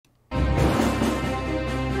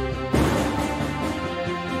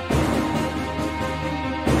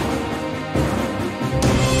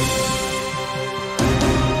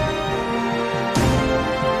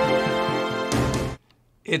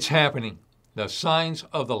It's happening. The signs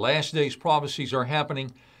of the last days prophecies are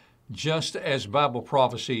happening just as Bible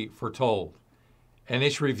prophecy foretold. And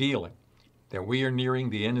it's revealing that we are nearing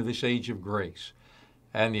the end of this age of grace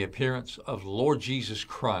and the appearance of Lord Jesus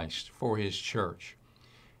Christ for his church.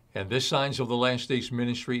 And this Signs of the Last Days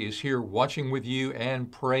ministry is here watching with you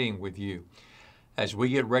and praying with you as we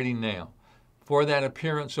get ready now for that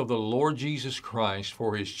appearance of the Lord Jesus Christ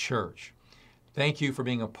for his church. Thank you for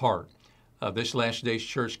being a part of this Last Days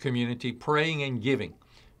church community, praying and giving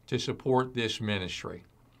to support this ministry.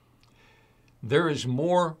 There is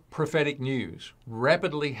more prophetic news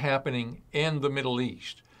rapidly happening in the Middle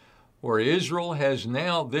East, where Israel has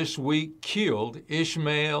now this week killed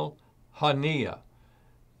Ismail Haniyeh,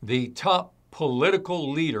 the top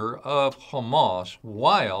political leader of Hamas,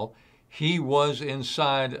 while he was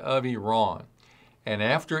inside of Iran. And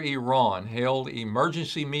after Iran held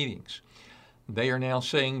emergency meetings, they are now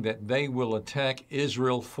saying that they will attack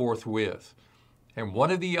Israel forthwith. And one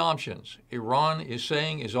of the options Iran is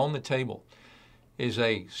saying is on the table is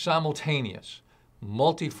a simultaneous,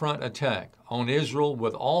 multi-front attack on Israel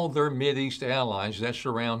with all their Mideast allies that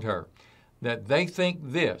surround her, that they think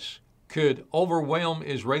this could overwhelm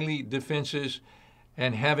Israeli defenses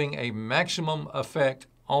and having a maximum effect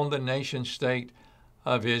on the nation state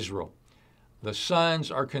of Israel. The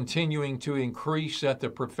signs are continuing to increase that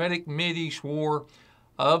the prophetic Mideast war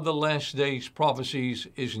of the last days prophecies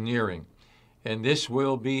is nearing, and this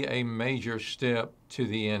will be a major step to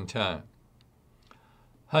the end time.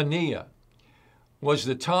 Haniyeh was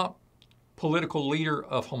the top political leader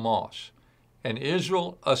of Hamas, and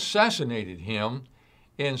Israel assassinated him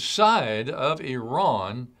inside of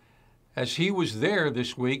Iran as he was there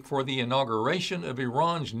this week for the inauguration of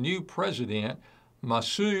Iran's new president,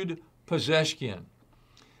 Masoud Pezeshkian.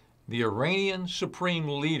 The Iranian supreme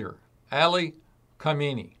leader, Ali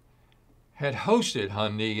Khamenei, had hosted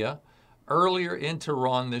Haniyeh earlier in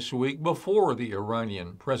Tehran this week before the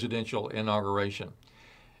Iranian presidential inauguration.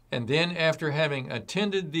 And then after having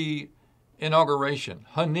attended the inauguration,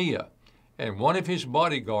 Haniyeh and one of his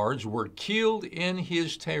bodyguards were killed in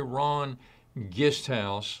his Tehran guest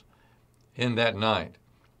house in that night.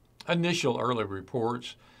 Initial early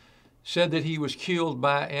reports said that he was killed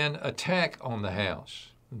by an attack on the house.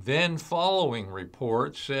 Then following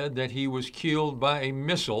reports said that he was killed by a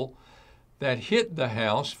missile that hit the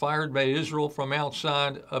house fired by Israel from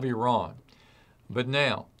outside of Iran. But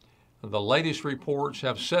now, the latest reports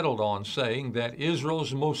have settled on saying that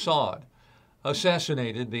Israel's Mossad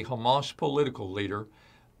assassinated the Hamas political leader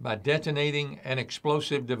by detonating an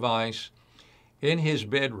explosive device in his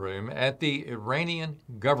bedroom at the Iranian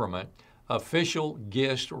government official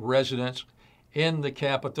guest residence in the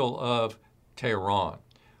capital of Tehran,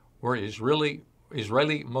 where Israeli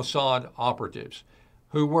Mossad operatives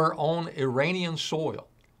who were on Iranian soil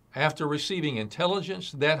after receiving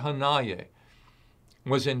intelligence that Haniyeh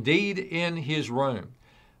was indeed in his room,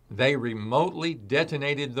 they remotely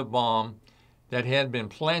detonated the bomb that had been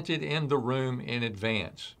planted in the room in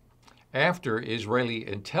advance, after Israeli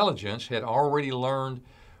intelligence had already learned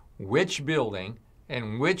which building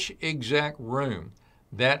and which exact room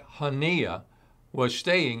that Haniyeh was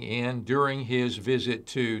staying in during his visit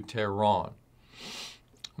to Tehran.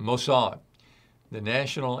 Mossad, the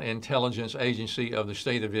National Intelligence Agency of the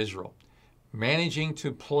State of Israel, managing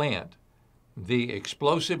to plant the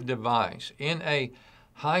explosive device in a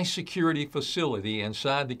high-security facility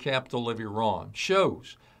inside the capital of Iran,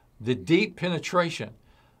 shows the deep penetration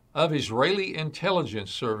of Israeli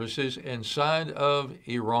intelligence services inside of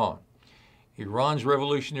Iran. Iran's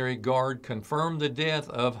Revolutionary Guard confirmed the death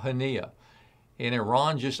of Haniyeh in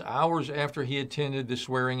Iran just hours after he attended the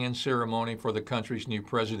swearing-in ceremony for the country's new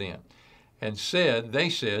president, and they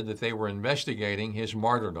said that they were investigating his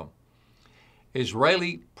martyrdom.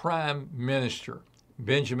 Israeli Prime Minister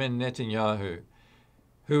Benjamin Netanyahu,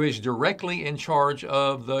 who is directly in charge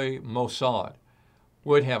of the Mossad,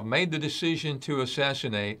 would have made the decision to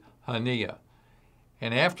assassinate Haniyeh.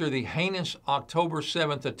 And after the heinous October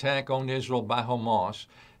 7th attack on Israel by Hamas,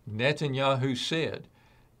 Netanyahu said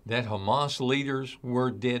that Hamas leaders were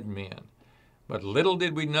dead men. But little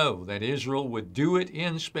did we know that Israel would do it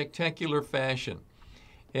in spectacular fashion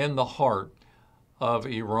in the heart of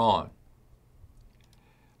Iran.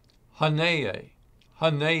 Haniyeh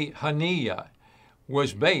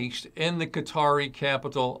was based in the Qatari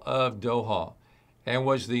capital of Doha and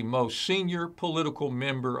was the most senior political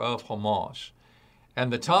member of Hamas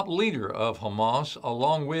and the top leader of Hamas,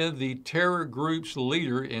 along with the terror group's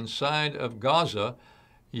leader inside of Gaza,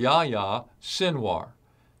 Yahya Sinwar,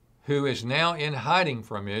 who is now in hiding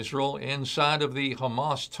from Israel inside of the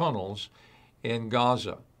Hamas tunnels in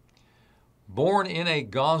Gaza. born in a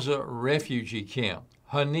Gaza refugee camp,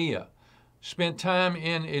 Hania spent time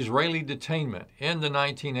in Israeli detainment in the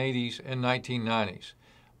 1980s and 1990s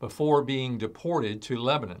before being deported to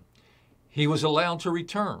Lebanon. He was allowed to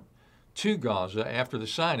return to Gaza after the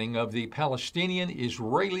signing of the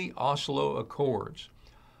Palestinian-Israeli Oslo Accords.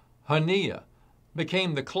 Hania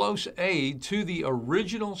became the close aide to the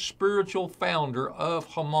original spiritual founder of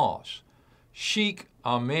Hamas, Sheikh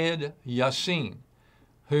Ahmed Yassin,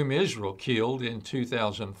 whom Israel killed in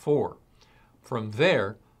 2004. From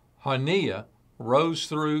there, Hania rose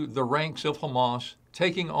through the ranks of Hamas,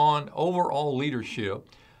 taking on overall leadership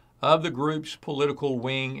of the group's political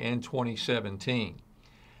wing in 2017.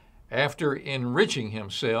 After enriching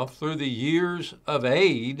himself through the years of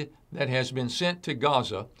aid that has been sent to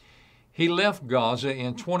Gaza, he left Gaza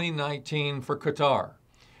in 2019 for Qatar,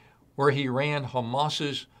 where he ran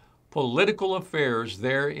Hamas's political affairs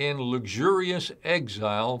there in luxurious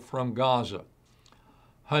exile from Gaza.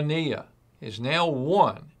 Hania is now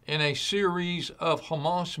one in a series of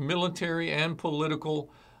Hamas military and political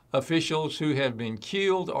officials who have been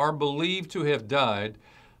killed or believed to have died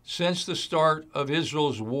since the start of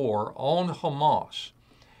Israel's war on Hamas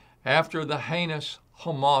after the heinous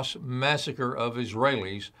Hamas massacre of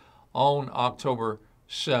Israelis on October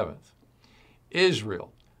 7th.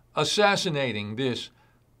 Israel assassinating this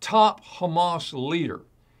top Hamas leader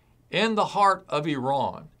in the heart of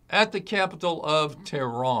Iran at the capital of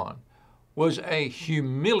Tehran was a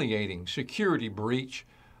humiliating security breach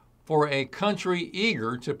for a country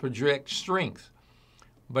eager to project strength.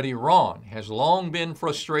 But Iran has long been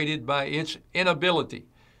frustrated by its inability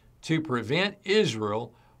to prevent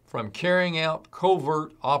Israel from carrying out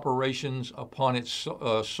covert operations upon its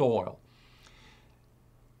soil.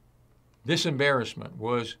 This embarrassment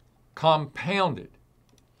was compounded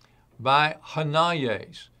by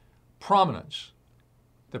Hania's prominence,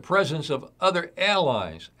 the presence of other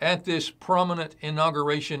allies at this prominent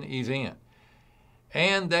inauguration event,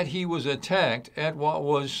 and that he was attacked at what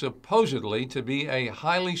was supposedly to be a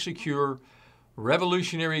highly secure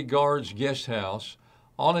Revolutionary Guards guest house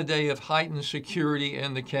on a day of heightened security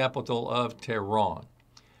in the capital of Tehran.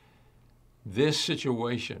 This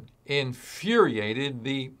situation infuriated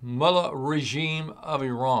the mullah regime of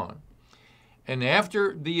Iran. And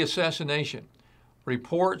after the assassination,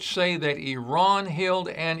 reports say that Iran held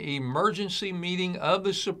an emergency meeting of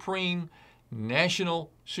the Supreme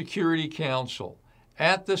National Security Council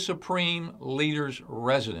at the Supreme Leader's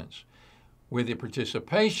residence, with the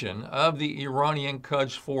participation of the Iranian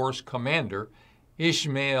Quds Force commander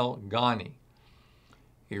Ismail Ghani.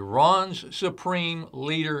 Iran's Supreme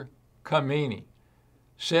Leader Khamenei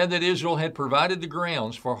said that Israel had provided the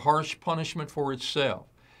grounds for harsh punishment for itself,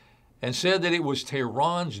 and said that it was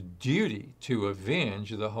Tehran's duty to avenge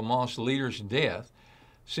the Hamas leader's death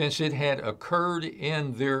since it had occurred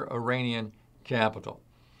in their Iranian capital.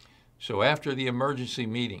 So after the emergency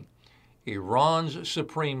meeting, Iran's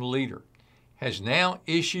supreme leader has now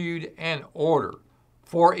issued an order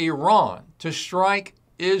for Iran to strike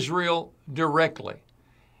Israel directly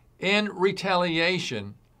in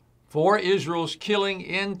retaliation for Israel's killing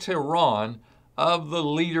in Tehran of the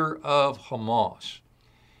leader of Hamas.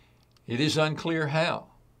 It is unclear how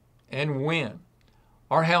and when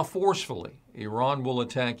or how forcefully Iran will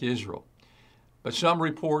attack Israel, but some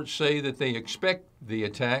reports say that they expect the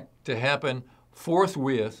attack to happen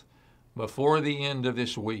forthwith before the end of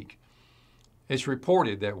this week. It's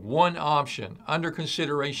reported that one option under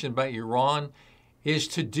consideration by Iran is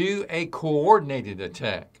to do a coordinated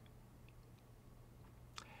attack.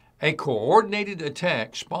 A coordinated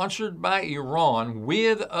attack sponsored by Iran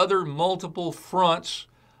with other multiple fronts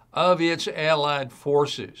of its allied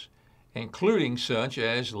forces, including such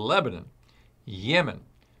as Lebanon, Yemen,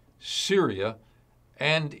 Syria,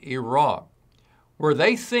 and Iraq, where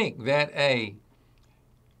they think that a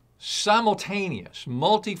simultaneous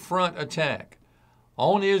multi-front attack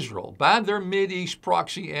on Israel by their Mideast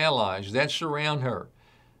proxy allies that surround her,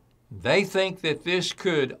 they think that this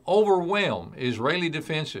could overwhelm Israeli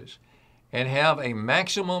defenses and have a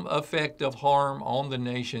maximum effect of harm on the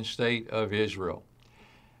nation state of Israel.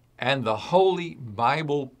 And the Holy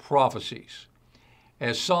Bible prophecies,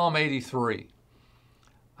 as Psalm 83,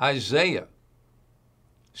 Isaiah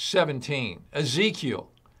 17,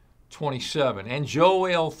 Ezekiel 27, and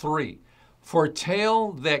Joel 3,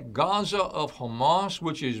 foretell that Gaza of Hamas,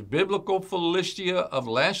 which is biblical Philistia of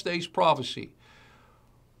last days prophecy,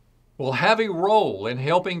 will have a role in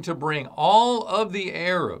helping to bring all of the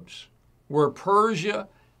Arabs where Persia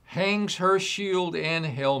hangs her shield and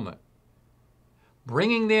helmet,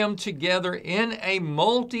 bringing them together in a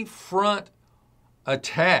multi-front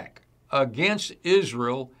attack against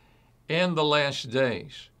Israel in the last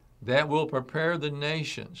days that will prepare the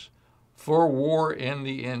nations for war in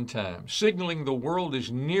the end time, signaling the world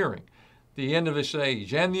is nearing the end of this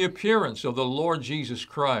age and the appearance of the Lord Jesus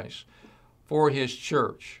Christ for his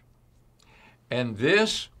church. And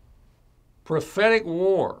this prophetic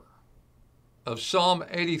war of Psalm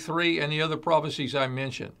 83 and the other prophecies I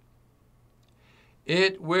mentioned,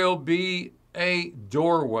 it will be a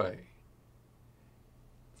doorway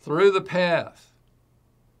through the path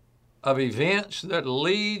of events that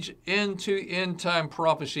leads into end-time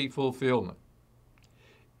prophecy fulfillment.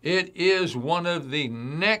 It is one of the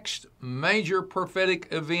next major prophetic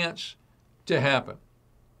events to happen.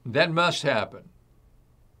 That must happen.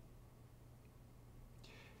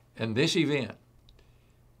 And this event,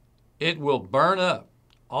 it will burn up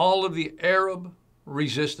all of the Arab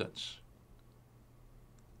resistance,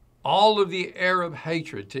 all of the Arab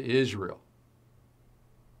hatred to Israel,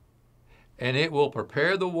 and it will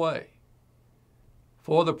prepare the way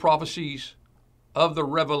for the prophecies of the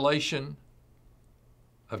Revelation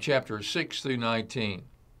of chapters 6 through 19.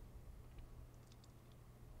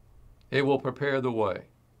 It will prepare the way.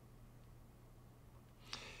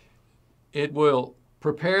 It will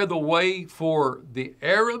prepare the way for the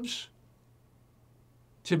Arabs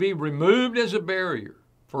to be removed as a barrier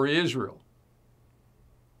for Israel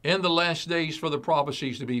in the last days for the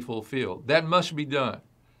prophecies to be fulfilled. That must be done.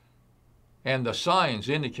 And the signs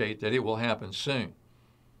indicate that it will happen soon.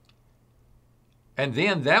 And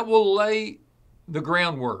then that will lay the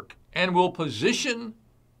groundwork and will position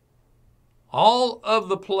all of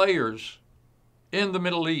the players in the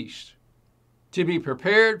Middle East to be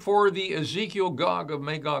prepared for the Ezekiel Gog of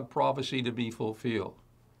Magog prophecy to be fulfilled.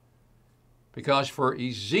 Because for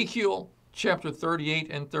Ezekiel chapter 38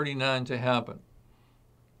 and 39 to happen,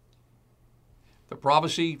 the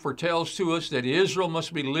prophecy foretells to us that Israel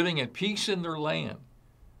must be living at peace in their land.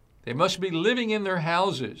 They must be living in their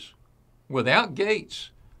houses without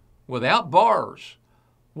gates, without bars,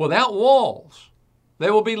 without walls. They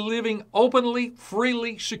will be living openly,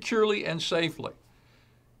 freely, securely, and safely.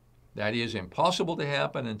 That is impossible to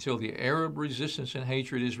happen until the Arab resistance and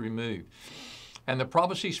hatred is removed. And the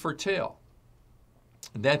prophecies foretell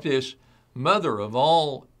that this mother of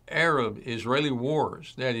all Arab-Israeli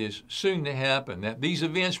wars that is soon to happen, that these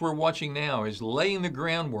events we're watching now is laying the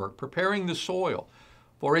groundwork, preparing the soil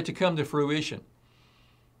for it to come to fruition.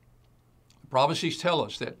 The prophecies tell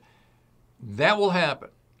us that that will happen,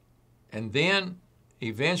 and then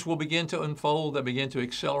events will begin to unfold that begin to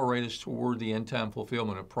accelerate us toward the end-time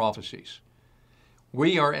fulfillment of prophecies.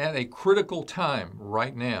 We are at a critical time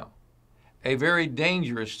right now, a very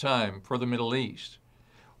dangerous time for the Middle East,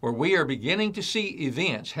 where we are beginning to see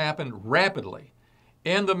events happen rapidly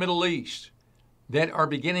in the Middle East that are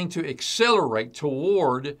beginning to accelerate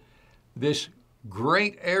toward this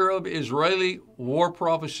great Arab-Israeli war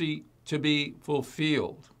prophecy to be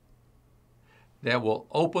fulfilled. That will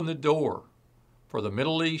open the door for the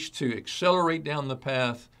Middle East to accelerate down the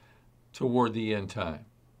path toward the end time.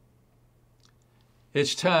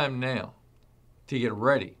 It's time now to get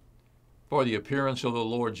ready for the appearance of the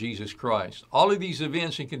Lord Jesus Christ. All of these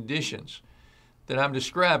events and conditions that I'm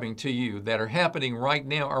describing to you that are happening right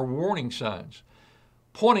now are warning signs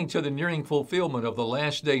pointing to the nearing fulfillment of the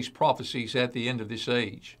last days prophecies at the end of this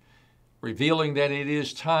age, revealing that it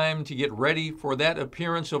is time to get ready for that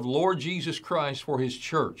appearance of Lord Jesus Christ for his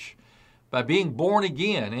church by being born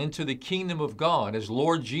again into the kingdom of God, as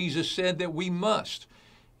Lord Jesus said that we must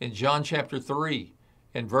in John chapter 3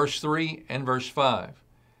 and verse 3 and verse 5.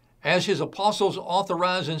 As his apostles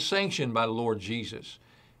authorized and sanctioned by the Lord Jesus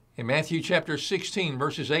in Matthew chapter 16,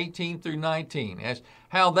 verses 18 through 19, as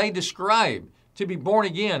how they describe to be born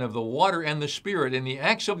again of the water and the Spirit in the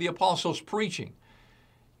Acts of the Apostles preaching,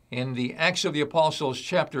 in the Acts of the Apostles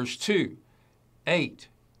chapters 2, 8,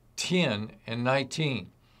 10, and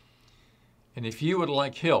 19. And if you would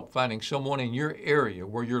like help finding someone in your area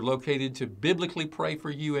where you're located to biblically pray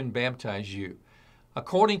for you and baptize you,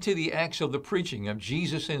 according to the acts of the preaching of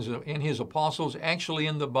Jesus and his apostles actually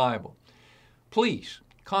in the Bible, please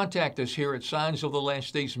contact us here at Signs of the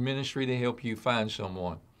Last Days Ministry to help you find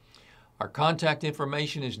someone. Our contact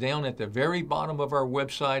information is down at the very bottom of our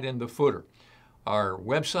website in the footer. Our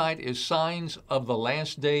website is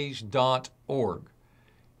signsofthelastdays.org.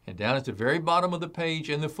 And down at the very bottom of the page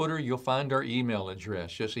in the footer, you'll find our email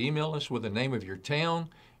address. Just email us with the name of your town,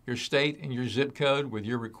 your state, and your zip code with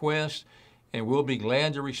your request, and we'll be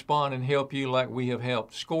glad to respond and help you like we have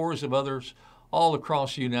helped scores of others all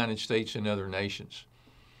across the United States and other nations.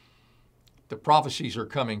 The prophecies are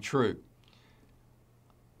coming true.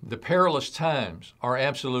 The perilous times are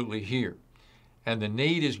absolutely here, and the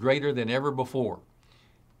need is greater than ever before.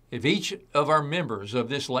 if each of our members of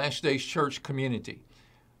this Last Days Church community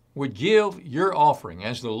would give your offering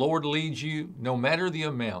as the Lord leads you, no matter the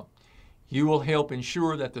amount, you will help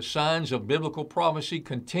ensure that the signs of biblical prophecy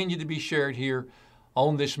continue to be shared here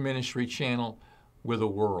on this ministry channel with the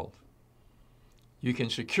world. You can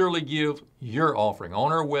securely give your offering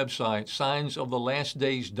on our website,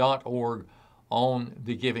 signsofTheLastDays.org, on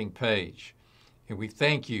the giving page. And we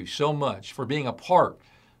thank you so much for being a part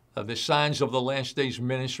of the Signs of the Last Days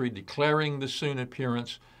ministry, declaring the soon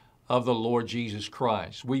appearance of the Lord Jesus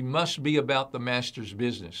Christ. We must be about the Master's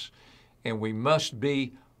business, and we must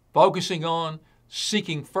be focusing on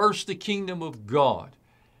seeking first the kingdom of God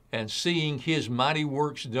and seeing His mighty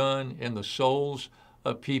works done in the souls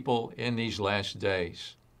of people in these last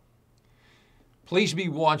days. Please be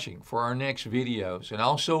watching for our next videos and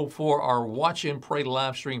also for our Watch and Pray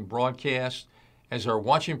live stream broadcast, as our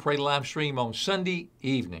Watch and Pray live stream on Sunday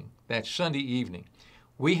evening. That's Sunday evening.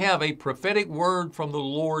 We have a prophetic word from the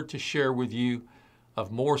Lord to share with you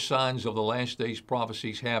of more signs of the last days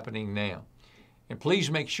prophecies happening now. And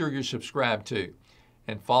please make sure you're subscribed to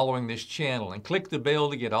and following this channel, and click the bell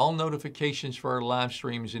to get all notifications for our live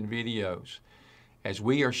streams and videos, as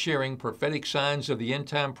we are sharing prophetic signs of the end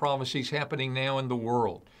time prophecies happening now in the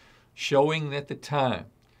world, showing that the time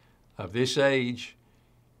of this age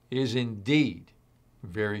is indeed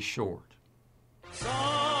very short.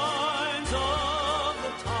 Signs of the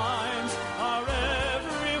times are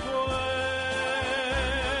everywhere.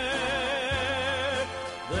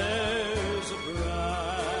 There's a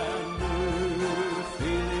brand new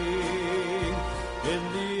feeling in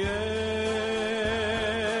the air.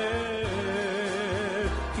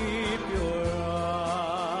 Keep your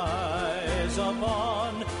eyes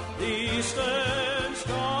upon the eastern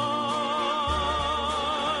sky.